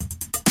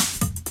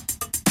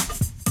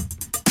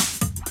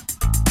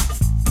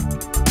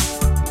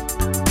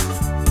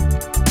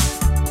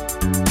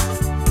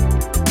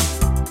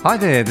Hi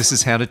there, this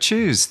is How to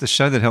Choose, the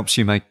show that helps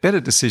you make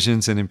better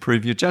decisions and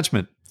improve your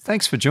judgment.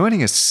 Thanks for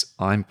joining us.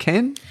 I'm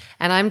Ken.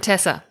 And I'm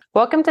Tessa.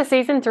 Welcome to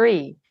Season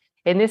 3.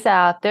 In this,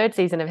 our third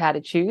season of How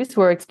to Choose,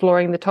 we're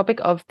exploring the topic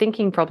of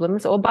thinking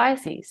problems or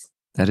biases.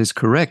 That is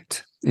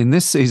correct. In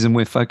this season,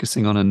 we're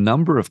focusing on a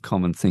number of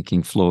common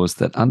thinking flaws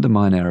that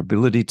undermine our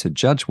ability to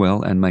judge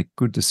well and make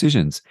good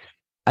decisions.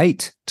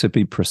 8, to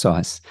be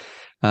precise.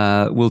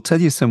 We'll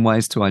tell you some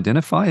ways to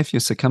identify if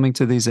you're succumbing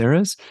to these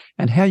errors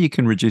and how you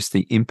can reduce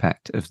the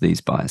impact of these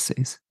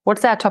biases.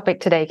 What's our topic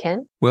today,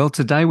 Ken? Well,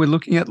 today we're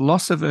looking at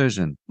loss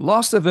aversion.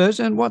 Loss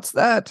aversion? What's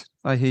that?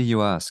 I hear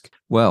you ask.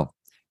 Well,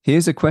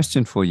 here's a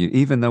question for you,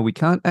 even though we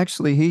can't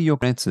actually hear your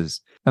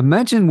answers.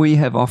 Imagine we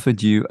have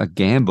offered you a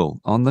gamble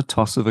on the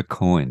toss of a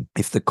coin.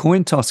 If the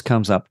coin toss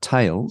comes up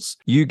tails,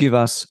 you give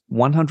us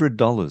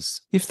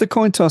 $100. If the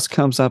coin toss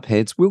comes up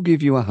heads, we'll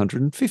give you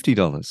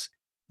 $150.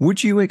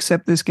 Would you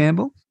accept this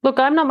gamble? Look,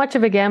 I'm not much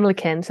of a gambler,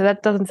 Ken, so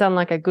that doesn't sound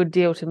like a good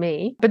deal to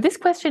me. But this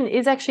question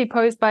is actually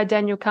posed by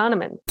Daniel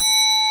Kahneman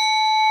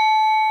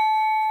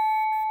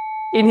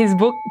in his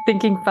book,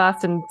 Thinking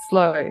Fast and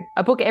Slow,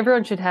 a book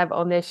everyone should have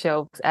on their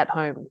shelves at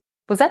home.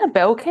 Was that a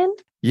bell, Ken?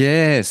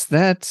 Yes,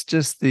 that's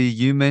just the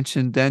 "you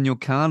mentioned Daniel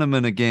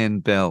Kahneman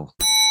again" bell.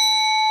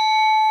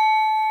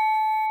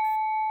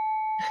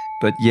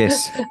 But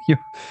yes,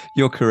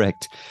 you're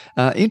correct.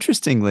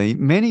 Interestingly,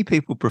 many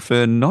people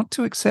prefer not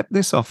to accept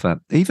this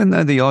offer, even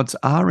though the odds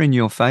are in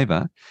your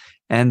favor.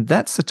 And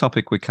that's the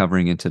topic we're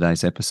covering in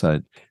today's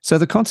episode. So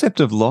the concept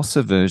of loss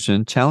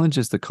aversion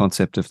challenges the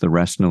concept of the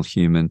rational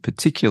human,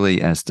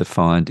 particularly as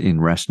defined in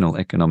rational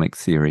economic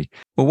theory.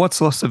 Well,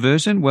 what's loss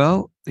aversion?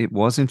 Well, it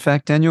was in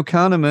fact Daniel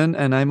Kahneman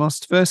and Amos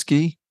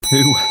Tversky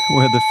who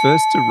were the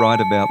first to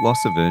write about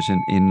loss aversion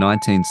in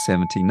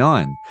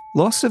 1979.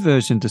 Loss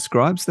aversion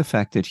describes the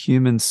fact that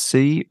humans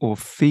see or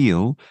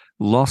feel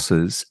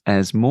losses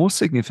as more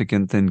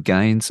significant than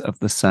gains of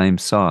the same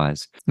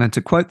size. And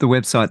to quote the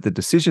website The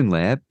Decision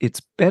Lab,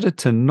 it's better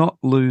to not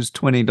lose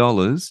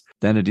 $20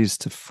 than it is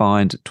to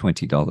find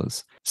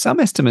 $20.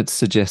 Some estimates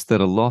suggest that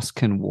a loss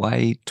can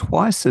weigh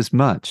twice as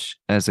much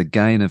as a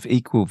gain of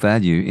equal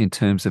value in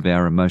terms of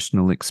our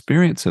emotional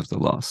experience of the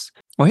loss.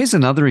 Well, here's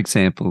another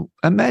example.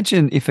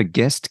 Imagine if a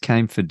guest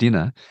came for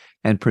dinner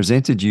and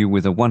presented you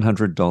with a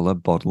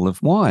 $100 bottle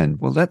of wine.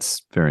 Well,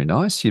 that's very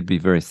nice. You'd be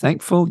very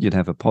thankful. You'd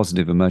have a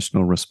positive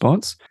emotional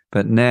response.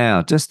 But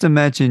now, just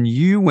imagine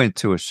you went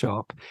to a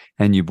shop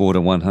and you bought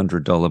a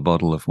 $100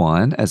 bottle of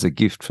wine as a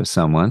gift for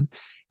someone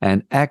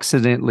and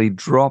accidentally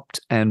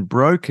dropped and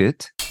broke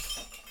it.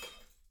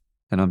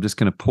 And I'm just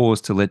going to pause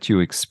to let you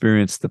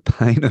experience the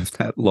pain of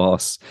that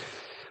loss.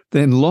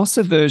 Then loss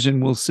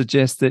aversion will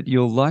suggest that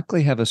you'll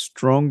likely have a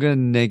stronger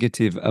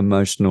negative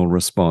emotional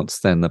response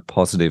than the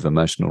positive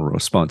emotional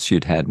response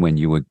you'd had when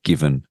you were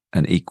given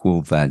an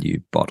equal value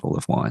bottle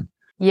of wine.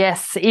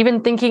 Yes,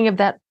 even thinking of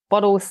that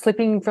bottle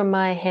slipping from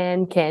my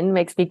hand, Ken,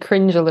 makes me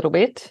cringe a little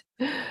bit.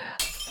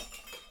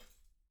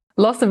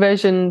 Loss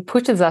aversion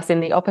pushes us in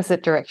the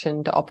opposite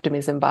direction to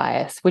optimism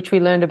bias, which we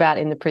learned about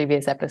in the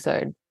previous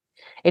episode.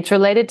 It's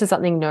related to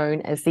something known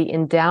as the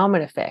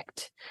endowment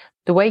effect,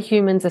 the way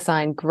humans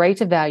assign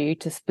greater value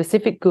to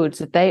specific goods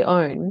that they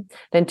own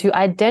than to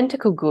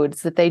identical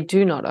goods that they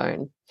do not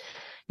own.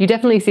 You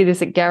definitely see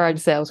this at garage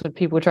sales when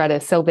people try to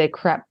sell their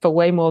crap for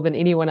way more than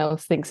anyone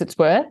else thinks it's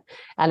worth.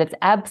 And it's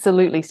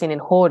absolutely seen in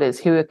hoarders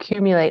who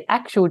accumulate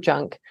actual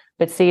junk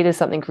but see it as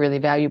something really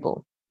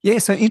valuable. Yeah,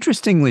 so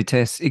interestingly,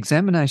 Tess,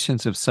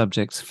 examinations of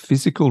subjects'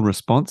 physical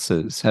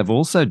responses have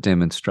also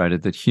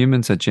demonstrated that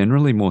humans are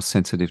generally more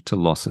sensitive to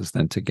losses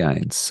than to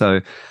gains.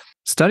 So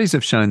studies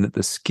have shown that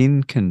the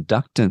skin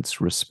conductance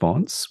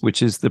response,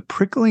 which is the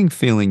prickling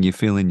feeling you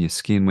feel in your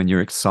skin when you're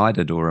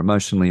excited or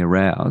emotionally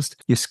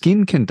aroused, your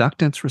skin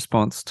conductance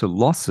response to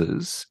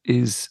losses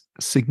is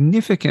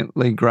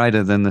significantly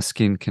greater than the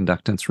skin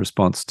conductance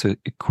response to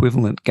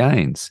equivalent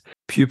gains.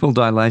 Pupil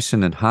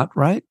dilation and heart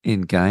rate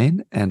in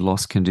gain and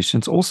loss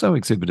conditions also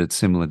exhibited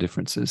similar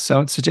differences. So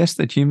it suggests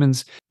that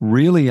humans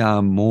really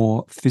are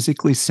more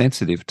physically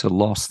sensitive to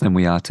loss than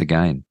we are to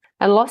gain.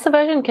 And loss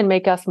aversion can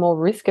make us more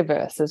risk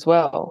averse as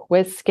well.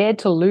 We're scared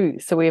to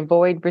lose, so we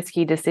avoid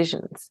risky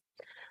decisions.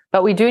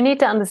 But we do need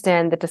to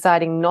understand that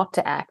deciding not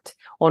to act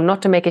or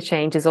not to make a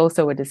change is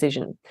also a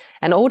decision.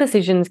 And all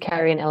decisions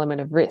carry an element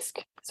of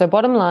risk. So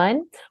bottom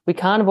line, we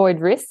can't avoid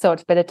risk, so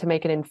it's better to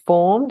make an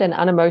informed and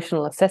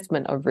unemotional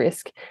assessment of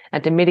risk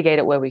and to mitigate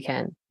it where we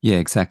can. Yeah,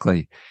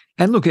 exactly.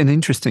 And look, an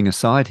interesting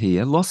aside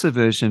here, loss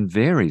aversion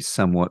varies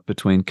somewhat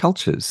between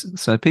cultures.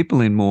 So people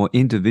in more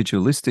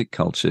individualistic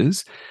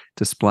cultures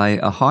display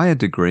a higher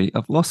degree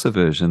of loss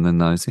aversion than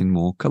those in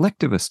more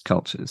collectivist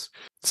cultures.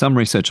 Some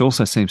research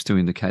also seems to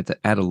indicate that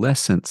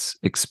adolescents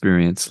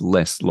experience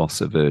less loss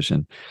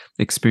aversion,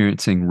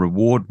 experiencing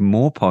reward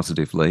more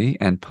positively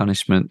and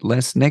punishment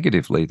less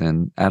negatively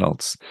than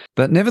adults.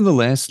 But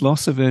nevertheless,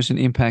 loss aversion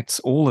impacts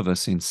all of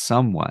us in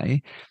some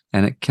way,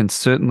 and it can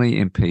certainly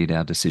impede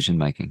our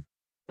decision-making.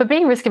 But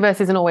being risk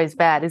averse isn't always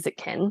bad, is it,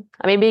 Ken?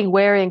 I mean, being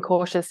wary and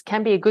cautious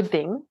can be a good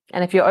thing.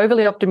 And if you're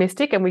overly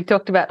optimistic, and we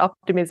talked about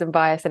optimism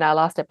bias in our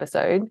last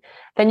episode,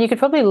 then you could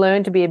probably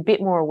learn to be a bit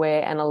more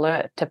aware and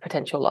alert to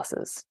potential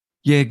losses.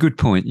 Yeah, good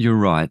point. You're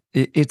right.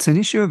 It's an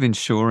issue of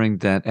ensuring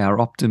that our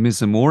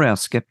optimism or our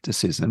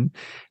skepticism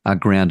are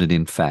grounded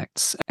in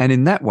facts. And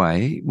in that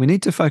way, we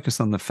need to focus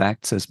on the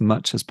facts as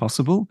much as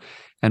possible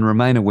and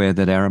remain aware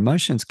that our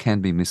emotions can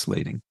be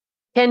misleading.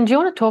 Ken, do you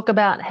want to talk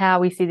about how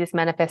we see this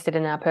manifested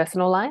in our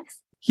personal lives?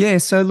 Yeah,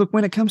 so look,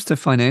 when it comes to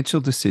financial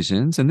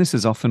decisions, and this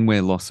is often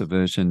where loss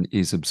aversion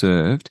is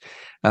observed,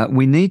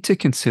 we need to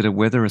consider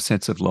whether a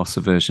sense of loss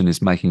aversion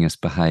is making us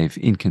behave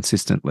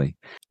inconsistently.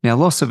 Now,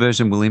 loss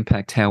aversion will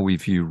impact how we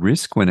view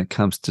risk when it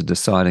comes to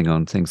deciding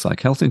on things like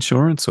health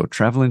insurance or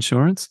travel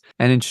insurance,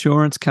 and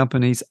insurance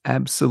companies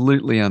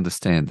absolutely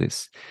understand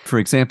this. For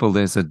example,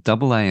 there's a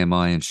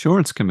AAMI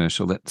insurance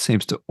commercial that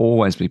seems to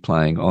always be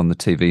playing on the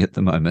TV at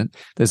the moment.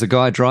 There's a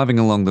guy driving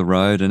along the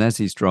road, and as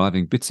he's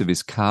driving, bits of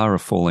his car are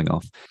falling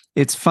off.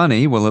 It's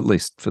funny, well, at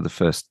least for the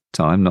first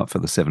time, not for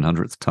the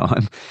 700th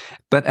time.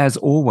 But as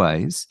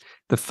always,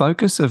 the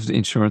focus of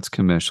insurance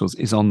commercials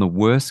is on the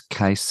worst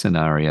case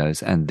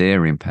scenarios and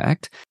their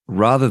impact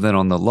rather than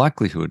on the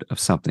likelihood of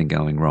something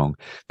going wrong.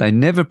 They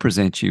never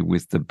present you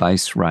with the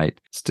base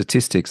rate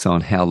statistics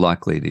on how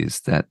likely it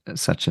is that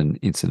such an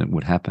incident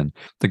would happen.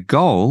 The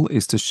goal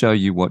is to show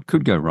you what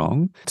could go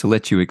wrong, to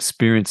let you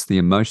experience the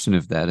emotion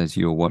of that as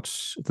you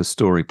watch the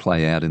story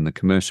play out in the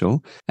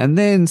commercial, and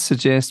then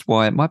suggest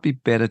why it might be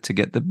better to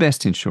get the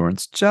best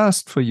insurance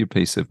just for your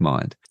peace of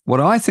mind. What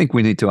I think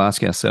we need to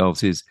ask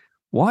ourselves is,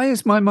 why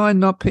is my mind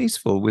not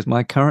peaceful with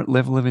my current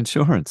level of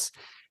insurance?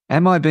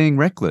 Am I being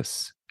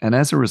reckless? And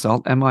as a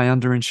result, am I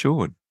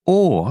underinsured?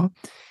 Or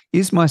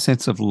is my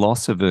sense of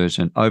loss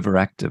aversion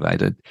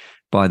overactivated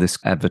by this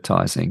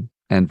advertising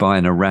and by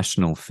an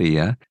irrational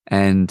fear?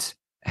 And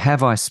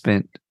have I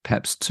spent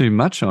perhaps too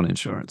much on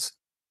insurance?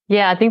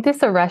 Yeah, I think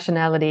this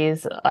irrationality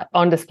is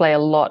on display a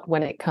lot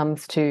when it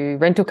comes to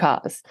rental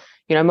cars.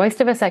 You know,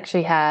 most of us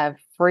actually have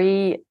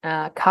free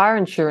car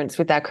insurance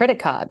with our credit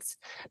cards.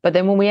 But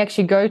then when we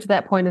actually go to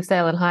that point of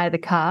sale and hire the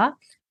car,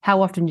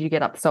 how often do you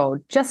get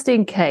upsold? Just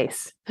in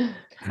case. And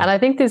I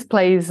think this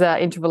plays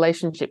into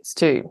relationships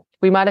too.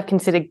 We might have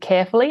considered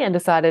carefully and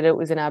decided it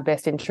was in our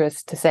best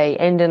interest to, say,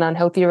 end an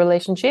unhealthy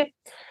relationship,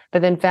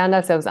 but then found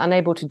ourselves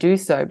unable to do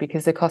so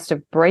because the cost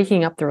of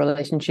breaking up the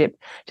relationship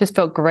just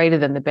felt greater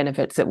than the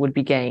benefits that would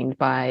be gained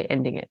by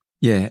ending it.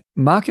 Yeah,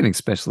 marketing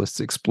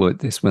specialists exploit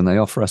this when they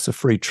offer us a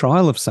free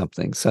trial of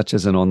something, such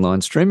as an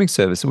online streaming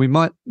service. And we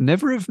might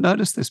never have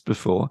noticed this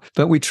before,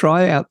 but we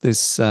try out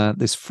this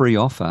free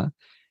offer,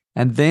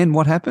 and then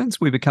what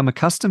happens? We become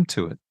accustomed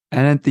to it.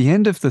 And at the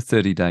end of the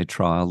 30-day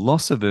trial,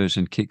 loss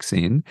aversion kicks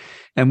in,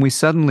 and we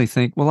suddenly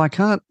think, well, I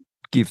can't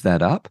give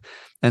that up.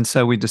 And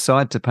so we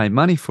decide to pay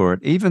money for it,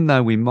 even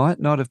though we might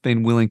not have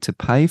been willing to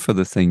pay for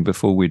the thing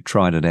before we'd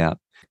tried it out.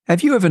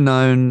 Have you ever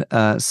known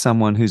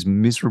someone who's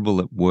miserable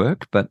at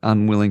work but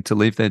unwilling to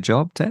leave their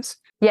job, Tess?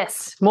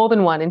 Yes, more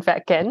than one, in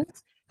fact, Ken.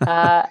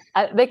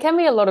 There can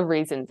be a lot of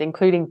reasons,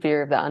 including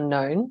fear of the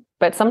unknown,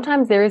 but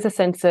sometimes there is a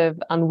sense of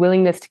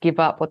unwillingness to give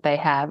up what they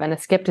have and a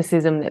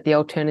skepticism that the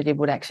alternative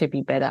would actually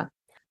be better.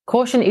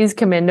 Caution is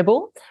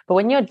commendable, but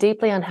when you're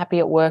deeply unhappy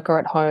at work or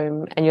at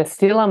home and you're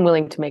still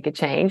unwilling to make a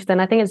change, then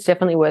I think it's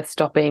definitely worth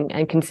stopping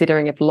and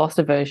considering if loss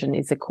aversion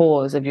is the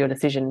cause of your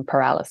decision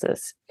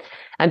paralysis.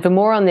 And for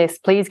more on this,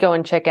 please go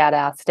and check out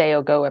our Stay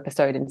or Go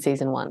episode in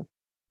season 1.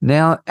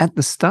 Now, at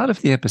the start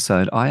of the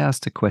episode, I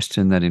asked a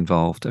question that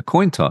involved a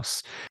coin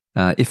toss.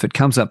 If it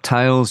comes up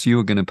tails, you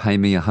were going to pay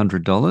me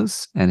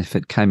 $100, and if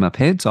it came up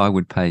heads, I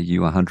would pay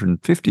you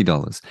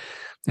 $150.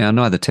 Now,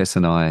 neither Tess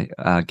and I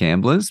are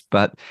gamblers,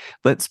 but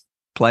let's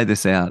play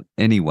this out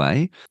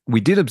anyway. We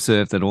did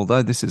observe that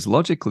although this is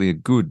logically a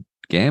good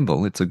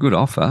gamble, it's a good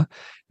offer,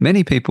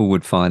 many people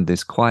would find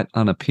this quite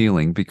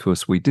unappealing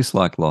because we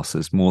dislike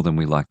losses more than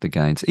we like the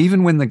gains,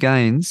 even when the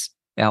gains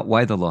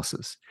outweigh the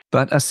losses.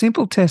 But a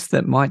simple test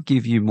that might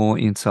give you more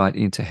insight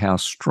into how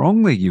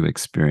strongly you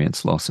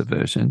experience loss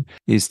aversion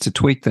is to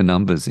tweak the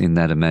numbers in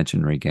that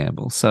imaginary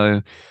gamble.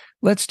 So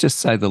let's just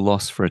say the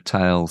loss for a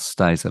tail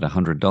stays at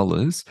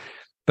 $100,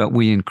 but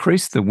we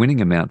increase the winning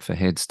amount for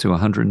heads to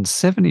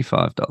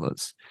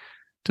 $175.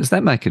 Does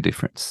that make a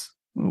difference?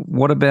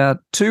 What about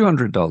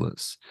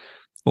 $200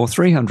 or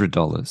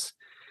 $300?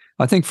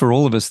 I think for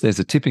all of us, there's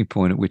a tipping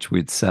point at which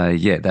we'd say,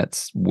 yeah,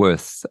 that's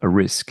worth a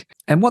risk.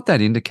 And what that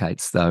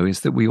indicates, though,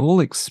 is that we all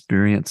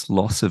experience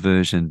loss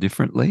aversion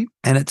differently.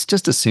 And it's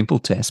just a simple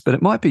test, but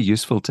it might be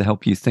useful to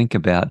help you think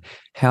about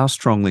how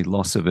strongly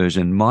loss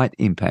aversion might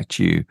impact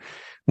you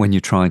when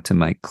you're trying to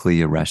make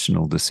clear,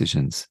 rational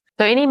decisions.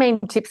 So any main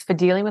tips for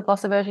dealing with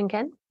loss aversion,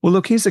 Ken? Well,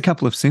 look, here's a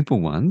couple of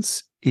simple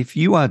ones. If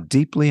you are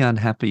deeply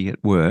unhappy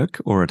at work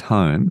or at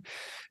home,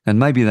 and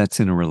maybe that's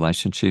in a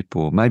relationship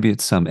or maybe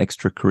it's some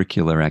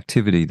extracurricular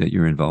activity that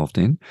you're involved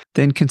in,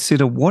 then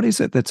consider what is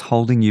it that's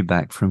holding you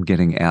back from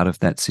getting out of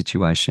that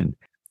situation.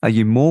 Are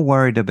you more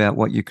worried about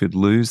what you could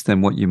lose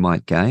than what you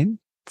might gain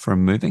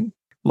from moving?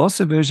 Loss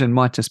aversion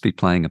might just be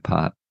playing a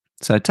part.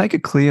 So take a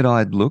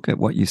clear-eyed look at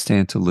what you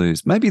stand to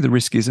lose. Maybe the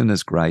risk isn't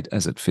as great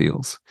as it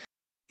feels.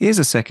 Here's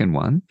a second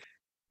one.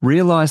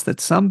 Realize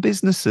that some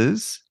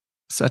businesses,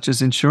 such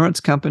as insurance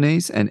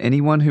companies and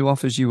anyone who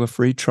offers you a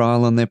free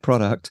trial on their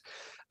product,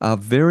 are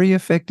very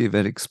effective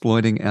at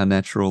exploiting our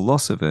natural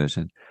loss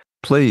aversion.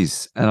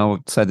 Please, and I will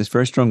say this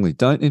very strongly,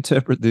 don't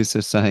interpret this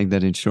as saying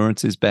that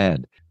insurance is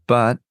bad,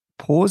 but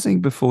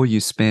pausing before you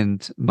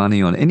spend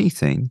money on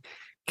anything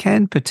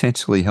can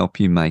potentially help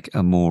you make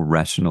a more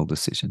rational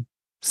decision.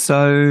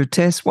 So,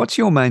 Tess, what's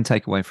your main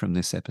takeaway from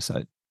this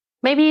episode?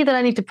 Maybe that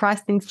I need to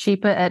price things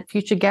cheaper at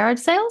future garage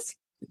sales?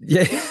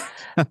 Yeah.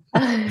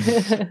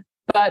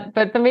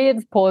 But for me,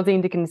 it's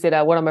pausing to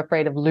consider what I'm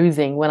afraid of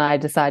losing when I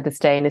decide to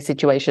stay in a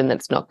situation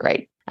that's not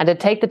great, and to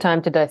take the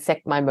time to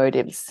dissect my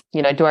motives.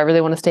 You know, do I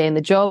really want to stay in the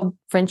job,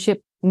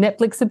 friendship,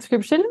 Netflix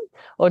subscription,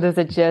 or does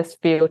it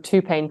just feel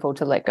too painful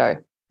to let go?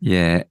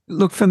 Yeah.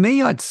 Look, for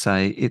me, I'd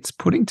say it's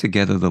putting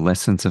together the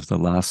lessons of the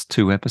last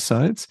 2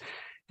 episodes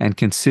and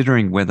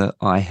considering whether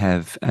I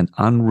have an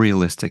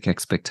unrealistic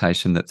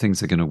expectation that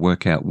things are going to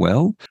work out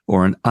well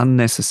or an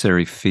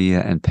unnecessary fear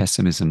and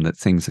pessimism that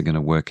things are going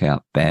to work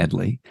out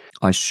badly.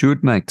 I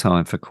should make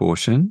time for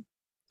caution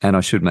and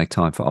I should make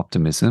time for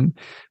optimism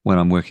when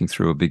I'm working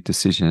through a big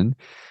decision.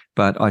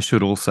 But I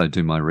should also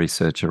do my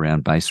research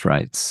around base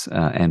rates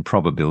and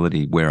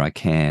probability where I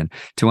can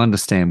to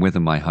understand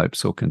whether my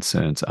hopes or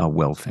concerns are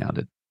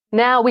well-founded.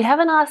 Now, we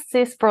haven't asked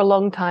this for a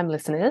long time,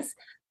 listeners,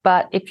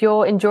 but if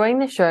you're enjoying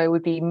the show,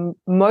 we'd be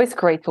most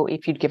grateful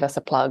if you'd give us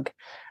a plug.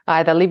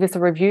 Either leave us a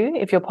review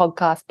if your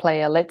podcast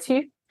player lets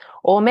you,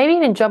 or maybe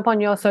even jump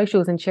on your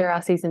socials and share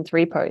our season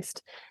 3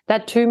 post.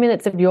 That 2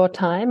 minutes of your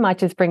time might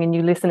just bring a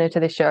new listener to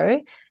the show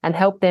and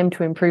help them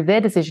to improve their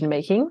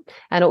decision-making,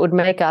 and it would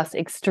make us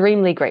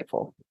extremely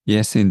grateful.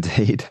 Yes,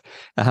 indeed.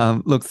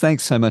 Look,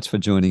 thanks so much for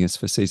joining us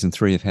for season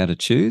 3 of How to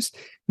Choose.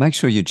 Make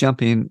sure you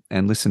jump in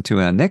and listen to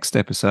our next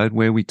episode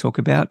where we talk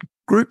about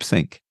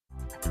groupthink.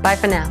 Bye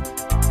for now.